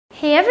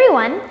Hey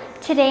everyone,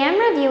 today I'm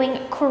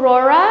reviewing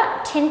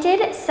Karora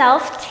Tinted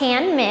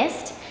Self-Tan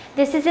Mist.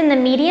 This is in the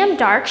medium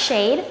dark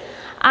shade.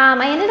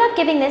 I ended up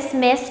giving this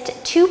mist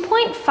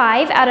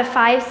 2.5 out of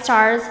 5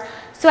 stars.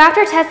 So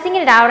after testing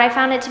it out, I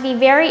found it to be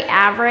very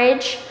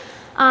average.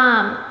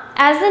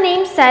 As the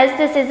name says,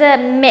 this is a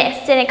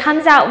mist and it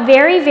comes out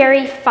very,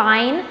 very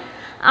fine.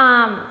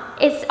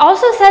 It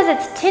also says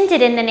it's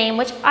tinted in the name,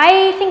 which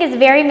I think is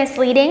very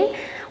misleading.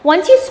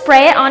 Once you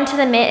spray it onto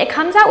the mitt, it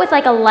comes out with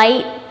like a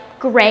light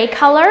gray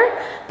color,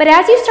 but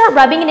as you start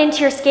rubbing it into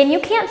your skin, you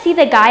can't see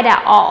the guide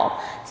at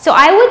all. So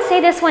I would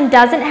say this one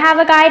doesn't have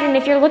a guide, and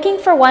if you're looking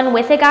for one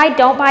with a guide,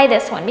 don't buy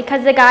this one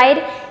because the guide,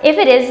 if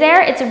it is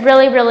there, it's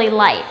really, really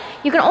light.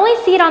 You can only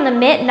see it on the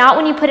mitt, not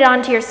when you put it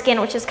onto your skin,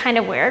 which is kind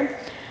of weird.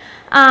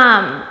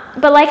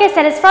 But like I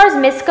said, as far as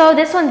mists go,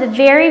 this one's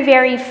very,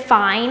 very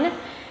fine.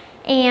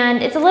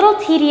 And it's a little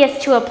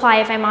tedious to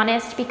apply, if I'm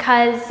honest,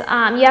 because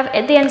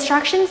the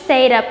instructions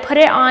say to put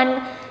it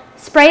on,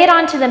 spray it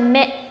onto the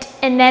mitt,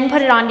 and then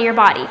put it onto your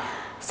body.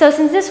 So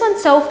since this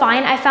one's so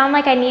fine, I felt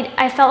like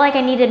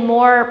I needed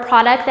more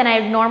product than I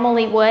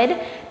normally would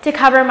to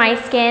cover my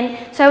skin.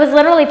 So I was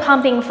literally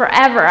pumping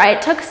forever.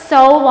 It took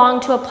so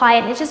long to apply it,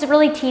 and it's just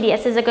really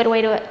tedious is a good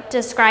way to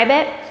describe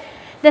it.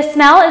 The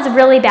smell is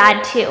really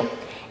bad too.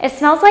 It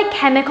smells like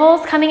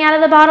chemicals coming out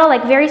of the bottle,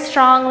 like very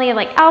strongly,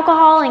 like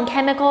alcohol and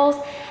chemicals.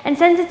 And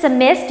since it's a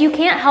mist, you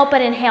can't help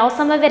but inhale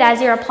some of it as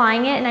you're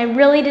applying it, and I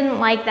really didn't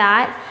like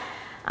that.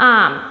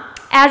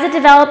 As it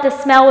developed, the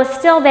smell was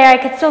still there. I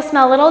could still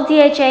smell a little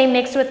DHA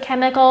mixed with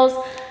chemicals.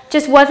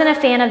 Just wasn't a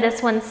fan of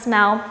this one's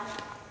smell.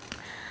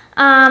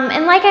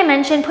 And like I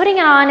mentioned, putting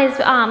it on is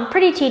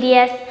pretty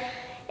tedious.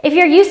 If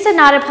you're used to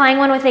not applying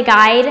one with a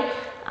guide,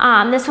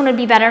 this one would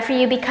be better for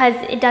you because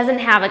it doesn't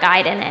have a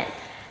guide in it.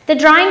 The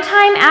drying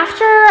time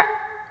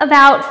after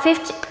about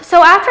 50,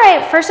 so after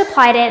I first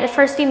applied it, the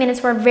first few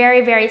minutes were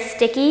very, very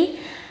sticky.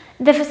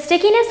 The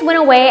stickiness went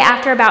away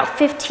after about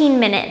 15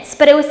 minutes,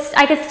 but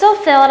I could still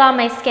feel it on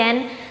my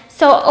skin.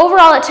 So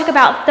overall, it took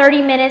about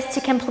 30 minutes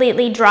to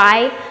completely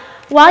dry.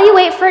 While you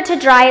wait for it to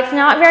dry, it's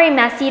not very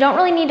messy. You don't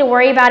really need to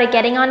worry about it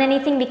getting on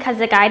anything because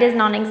the guide is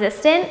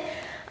non-existent.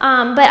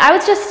 But I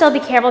would just still be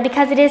careful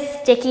because it is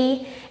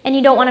sticky and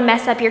you don't want to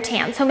mess up your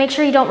tan. So make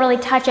sure you don't really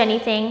touch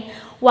anything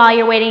while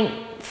you're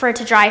waiting for it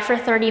to dry for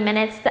 30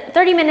 minutes.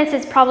 30 minutes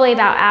is probably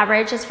about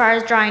average as far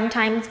as drying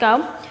times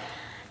go.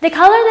 The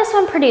color this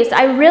one produced,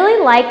 I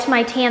really liked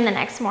my tan the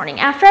next morning.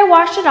 After I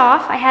washed it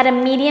off, I had a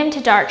medium to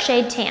dark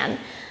shade tan.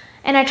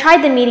 And I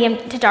tried the medium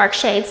to dark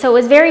shade, so it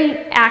was very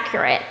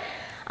accurate.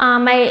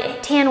 My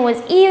tan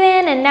was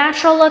even and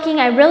natural looking.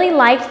 I really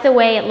liked the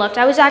way it looked.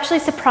 I was actually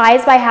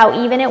surprised by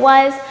how even it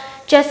was,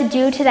 just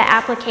due to the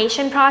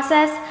application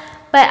process.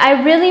 But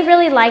I really,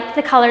 really liked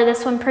the color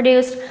this one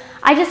produced.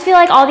 I just feel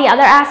like all the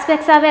other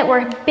aspects of it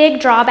were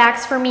big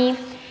drawbacks for me.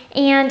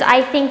 And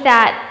I think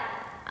that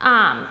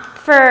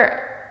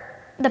for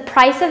the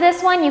price of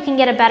this one, you can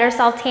get a better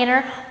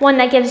self-tanner, one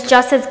that gives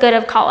just as good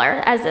of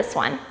color as this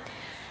one.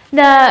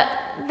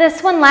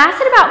 This one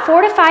lasted about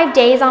 4 to 5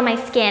 days on my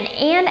skin,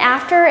 and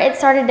after it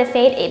started to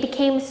fade, it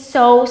became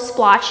so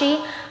splotchy.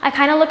 I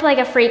kind of looked like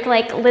a freak,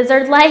 like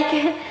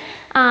lizard-like,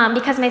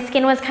 because my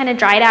skin was kind of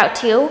dried out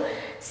too.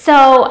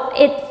 So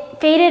it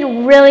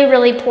faded really,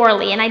 really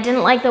poorly, and I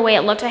didn't like the way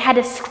it looked. I had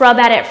to scrub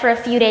at it for a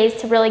few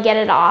days to really get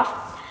it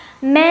off.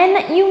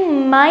 Men, you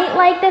might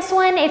like this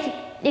one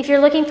if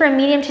you're looking for a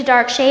medium to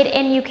dark shade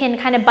and you can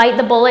kind of bite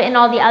the bullet in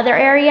all the other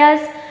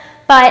areas.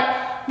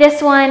 But this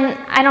one,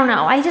 I don't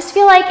know. I just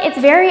feel like it's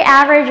very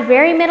average,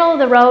 very middle of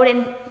the road,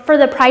 and for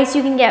the price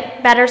you can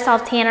get better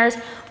self-tanners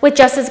with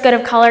just as good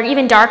of color,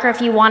 even darker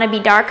if you want to be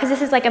dark, because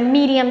this is like a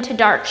medium to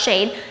dark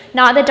shade.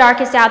 Not the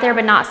darkest out there,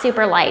 but not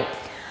super light.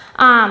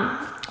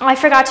 I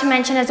forgot to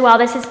mention as well,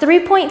 this is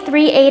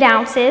 3.38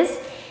 ounces,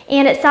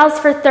 and it sells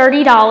for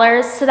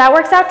 $30, so that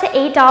works out to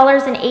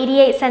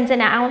 $8.88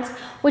 an ounce,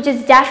 which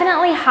is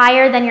definitely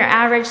higher than your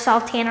average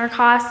self-tanner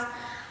cost.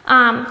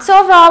 So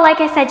overall,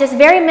 like I said, just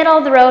very middle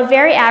of the road,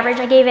 very average.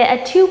 I gave it a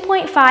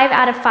 2.5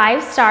 out of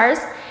 5 stars.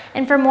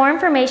 And for more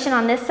information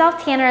on this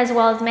self-tanner as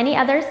well as many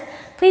others,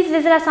 please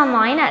visit us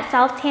online at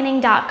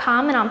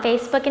SelfTanning.com and on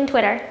Facebook and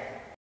Twitter.